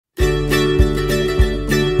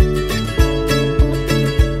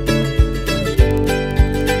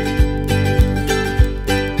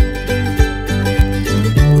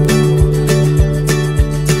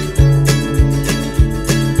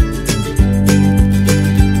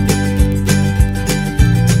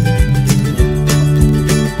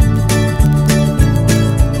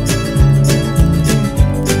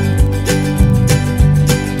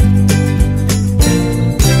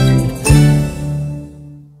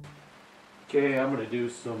Okay, I'm going to do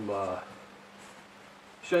some,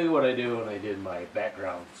 show you what I do when I did my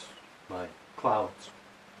backgrounds, my clouds.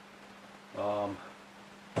 I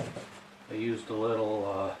used a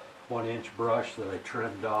little 1-inch brush that I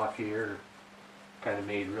trimmed off here, kind of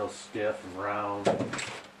made real stiff and round.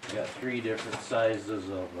 I got 3 different sizes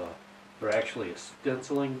of, they're actually a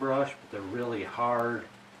stenciling brush, but they're really hard,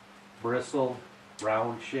 bristled,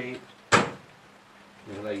 round shaped.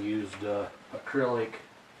 And I used acrylic,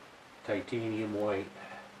 titanium white,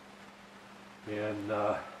 and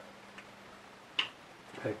I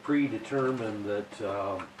predetermined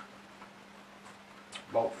that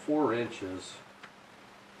about 4 inches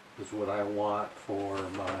is what I want for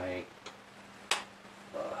my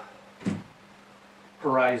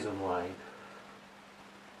horizon line.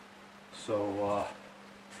 So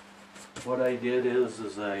what I did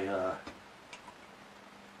is I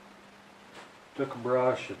took a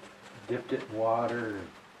brush and dipped it in water and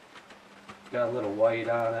got a little white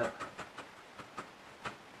on it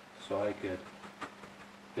so I could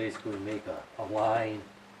basically make a line,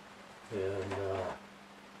 and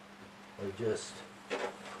I just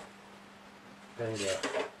kind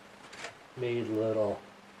of made little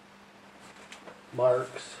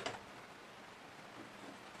marks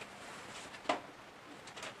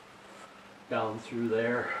down through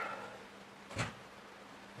there,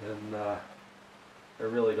 and I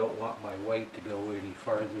really don't want my white to go any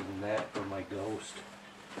farther than that for my ghost.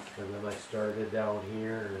 And then I started down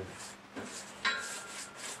here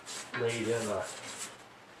and laid in a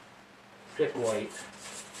thick white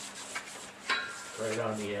right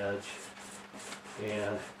on the edge,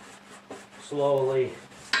 and slowly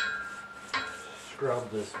scrub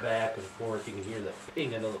this back and forth. You can hear the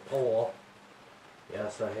pinging of the pole.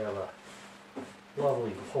 Yes, I have a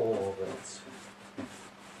lovely pole that's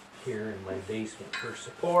here in my basement for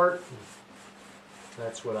support.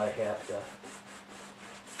 That's what I have to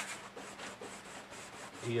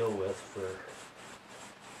deal with for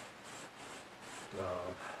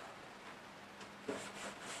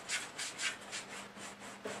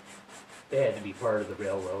it had to be part of the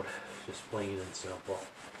railroad, just plain and simple.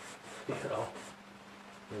 You know,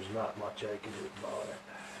 there's not much I can do about it.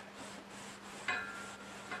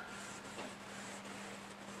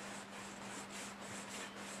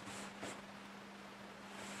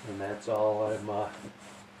 And that's all I'm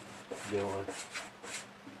doing,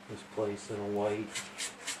 is placing a white.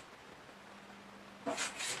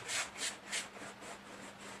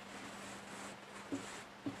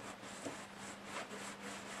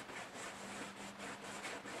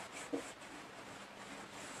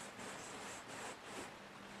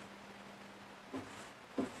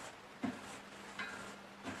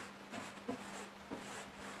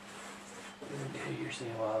 Okay, you're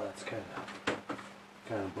saying, wow, that's kind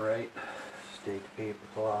of bright. Just take a paper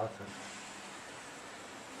cloth and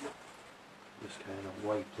just kind of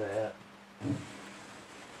wipe that.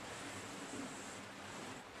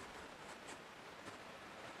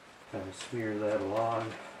 Kind of smear that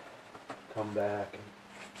along, come back and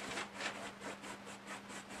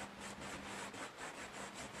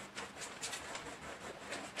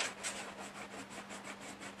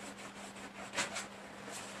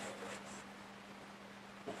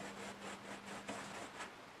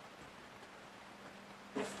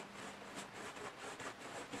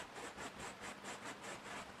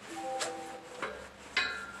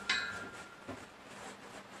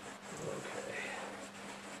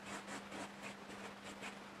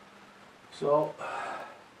so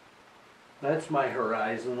that's my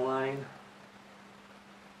horizon line,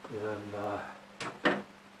 and I'm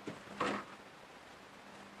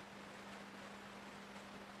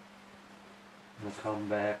gonna come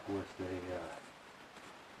back with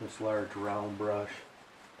this large round brush,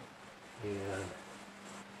 and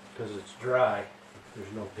because it's dry,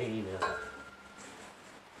 there's no paint in it,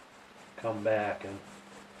 come back and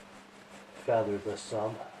feather this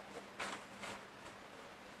some.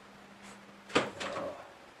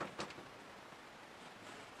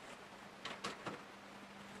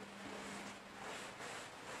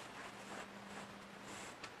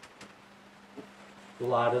 A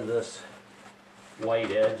lot of this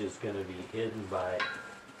white edge is going to be hidden by,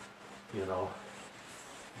 you know,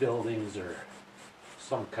 buildings or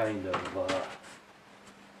some kind of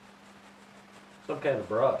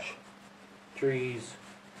brush, trees,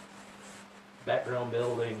 background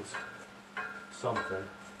buildings, something.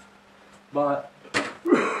 But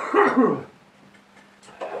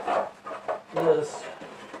this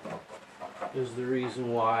is the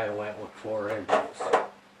reason why I went with 4 inches.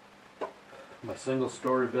 My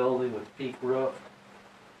single-story building with peak roof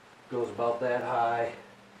goes about that high,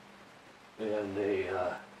 and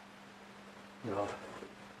you know,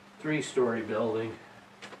 3-story building.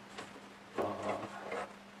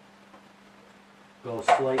 Go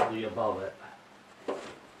slightly above it.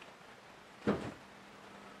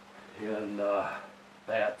 And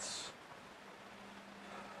that's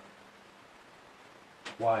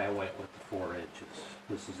why I went with the 4 inches.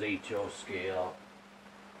 This is HO scale.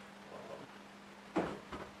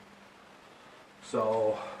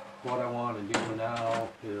 So what I want to do now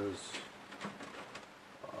is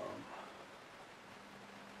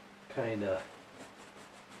kind of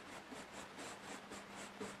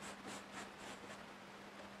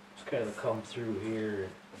come through here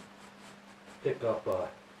and pick up a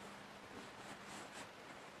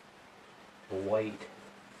white,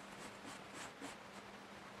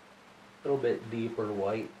 a little bit deeper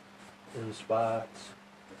white in spots,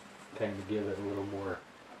 kind of give it a little more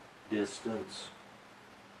distance.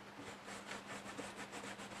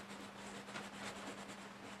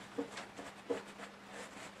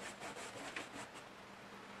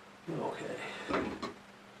 Okay,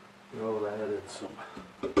 throw that in some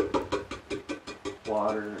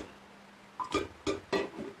water, clean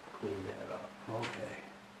that up. Okay,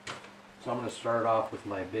 so I'm going to start off with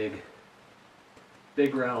my big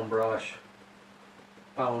round brush,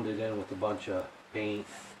 pound it in with a bunch of paint,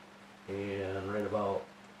 and right about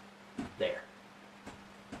there.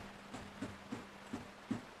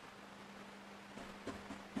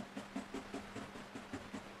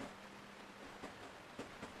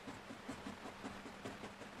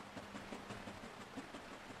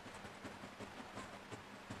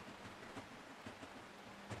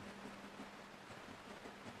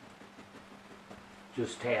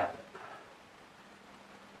 Just tap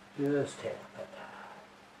it. Just tap it.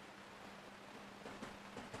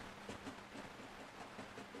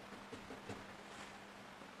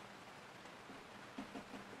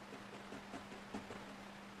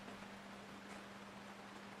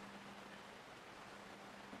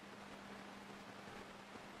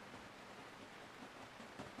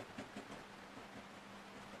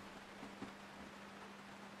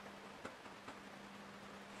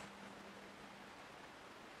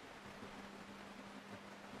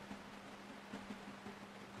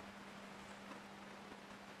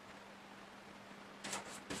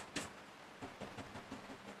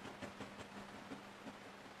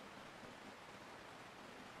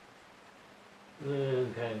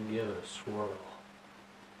 Then kind of give it a swirl.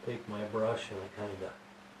 Take my brush and I kind of,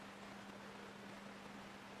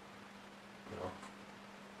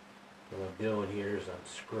 what I'm doing here is I'm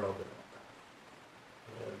scrubbing it.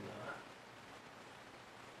 And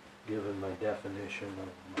giving my definition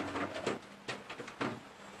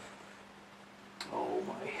of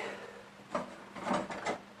my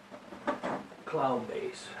cloud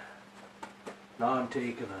base. Now I'm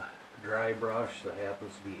taking a dry brush that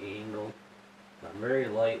happens to be angled. I'm very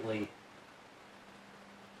lightly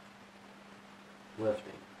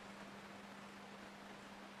lifting.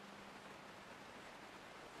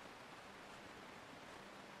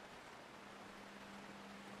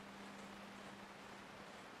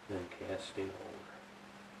 Then casting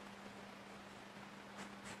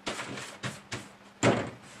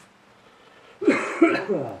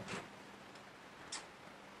over.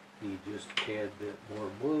 Need just a tad bit more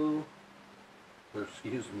blue, or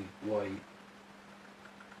excuse me, white.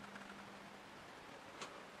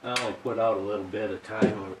 I only put out a little bit of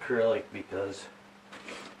time on acrylic because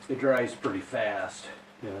it dries pretty fast,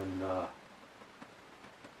 and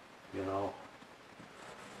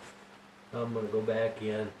I'm going to go back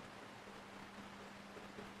in and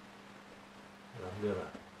I'm going to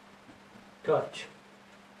touch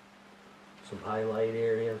some highlight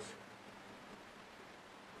areas.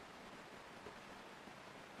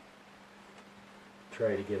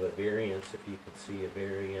 Try to give a variance if you can see a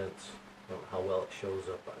variance. I don't know how well it shows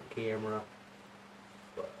up on camera,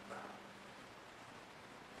 but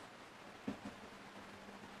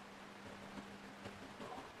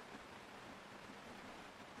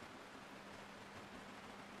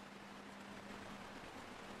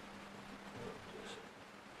just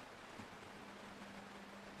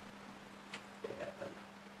tapping.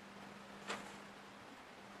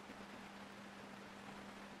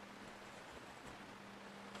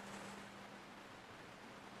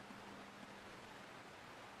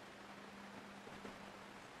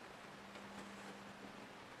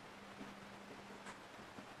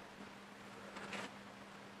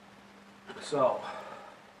 So,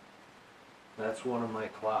 that's one of my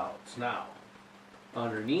clouds. Now,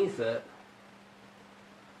 underneath it,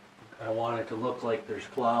 I want it to look like there's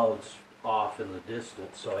clouds off in the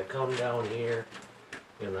distance. So I come down here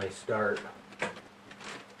and I start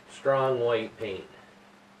strong white paint.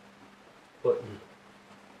 putting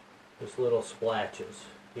just little splatches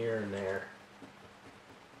here and there.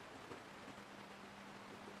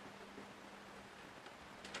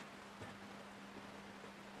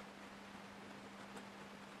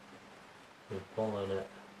 And pulling it.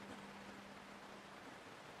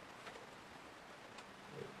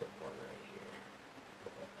 Put one right here.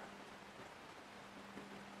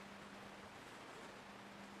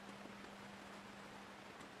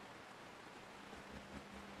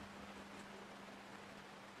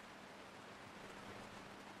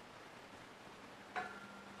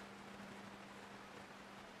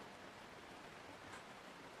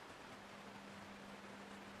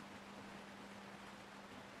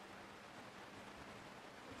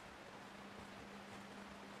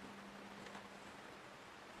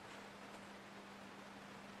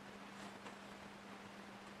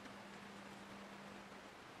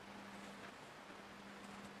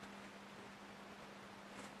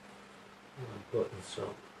 I'm putting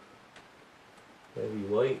some heavy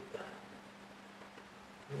weight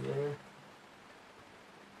in there.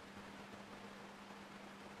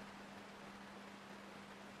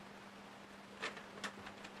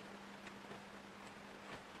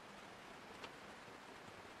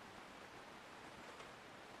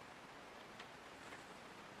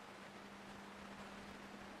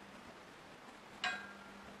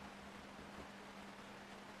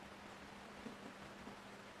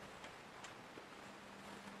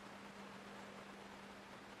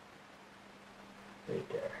 Right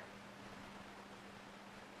there.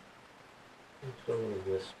 Just a little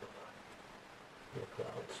wisp of the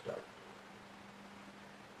cloud start.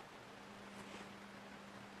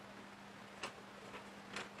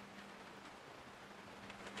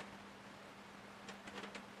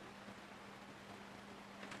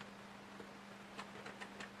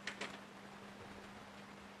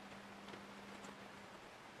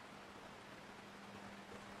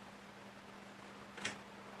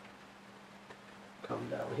 Come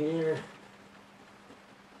down here,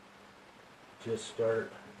 just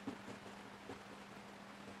start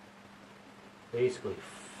basically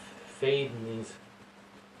fading these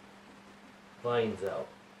lines out,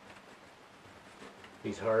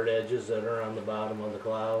 these hard edges that are on the bottom of the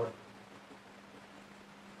cloud.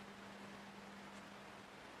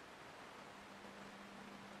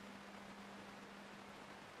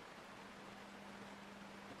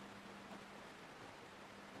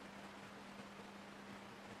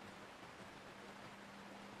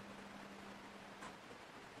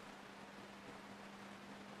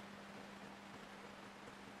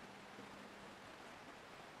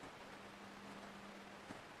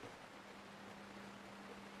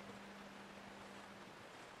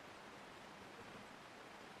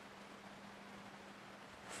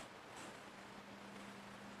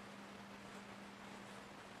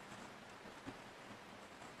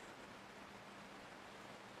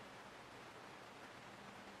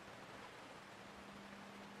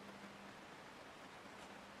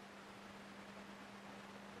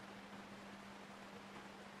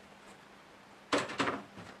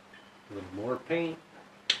 A little more paint.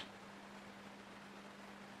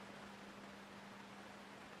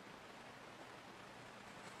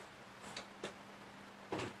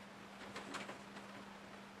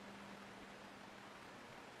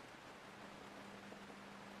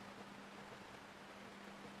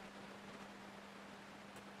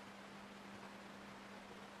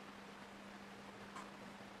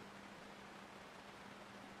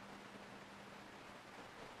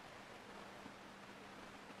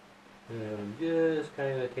 And just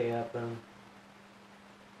kind of tapping,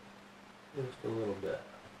 just a little bit.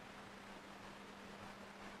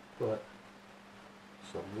 Put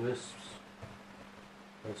some wisps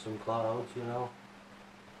of some clouds, you know.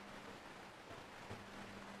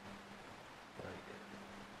 Like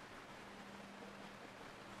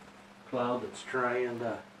cloud that's trying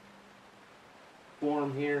to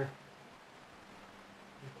form here.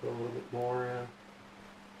 Put a little bit more in.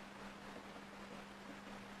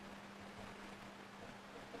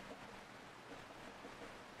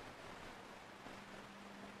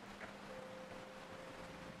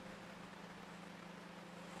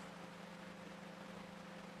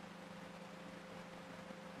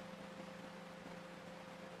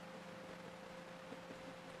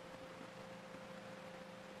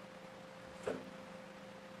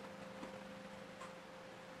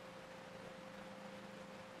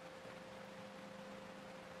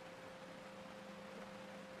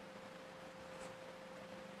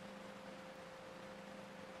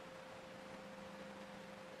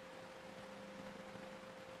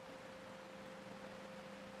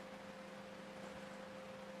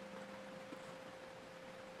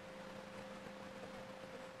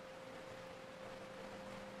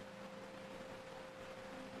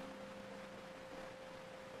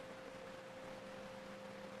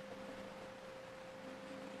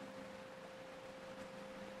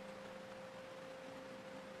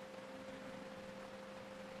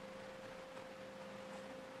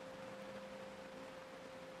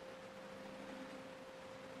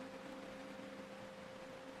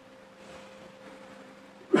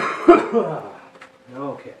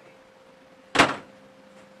 Okay.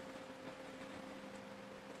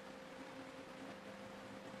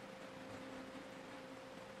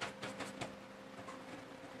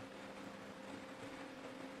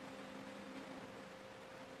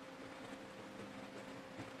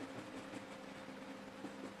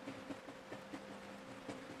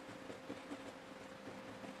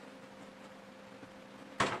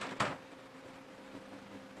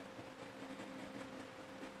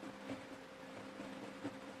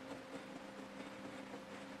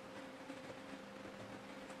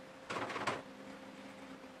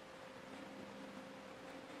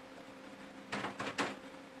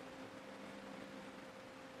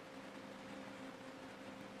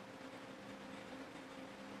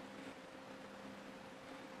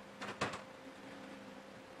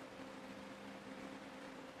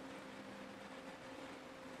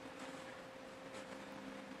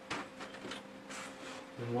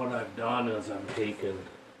 And what I've done is I'm taking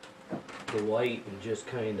the white and just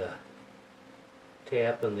kind of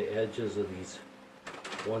tapping the edges of these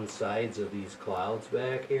one sides of these clouds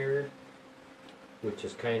back here, which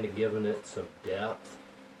is kind of giving it some depth.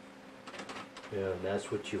 And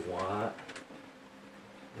that's what you want,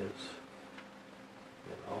 is,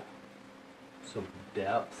 you know, some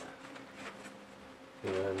depth.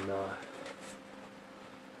 And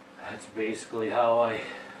that's basically how I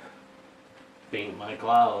paint my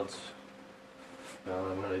clouds. Now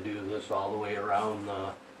I'm going to do this all the way around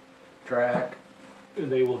the track, and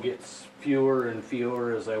they will get fewer and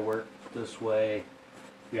fewer as I work this way.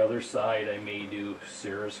 The other side I may do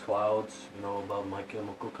cirrus clouds, you know, above my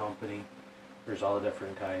chemical company. There's all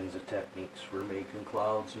different kinds of techniques for making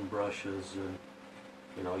clouds and brushes, and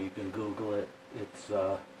you know, you can Google it. It's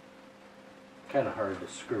kind of hard to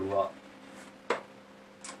screw up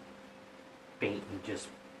painting just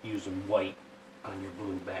using white on your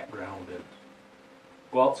blue background. And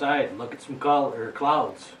go outside and look at some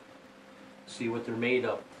clouds, see what they're made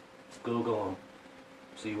of. Google them,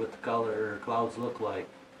 see what the color clouds look like.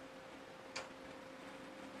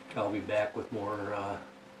 I'll be back with more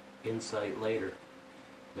insight later.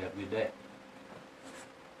 Have a good day.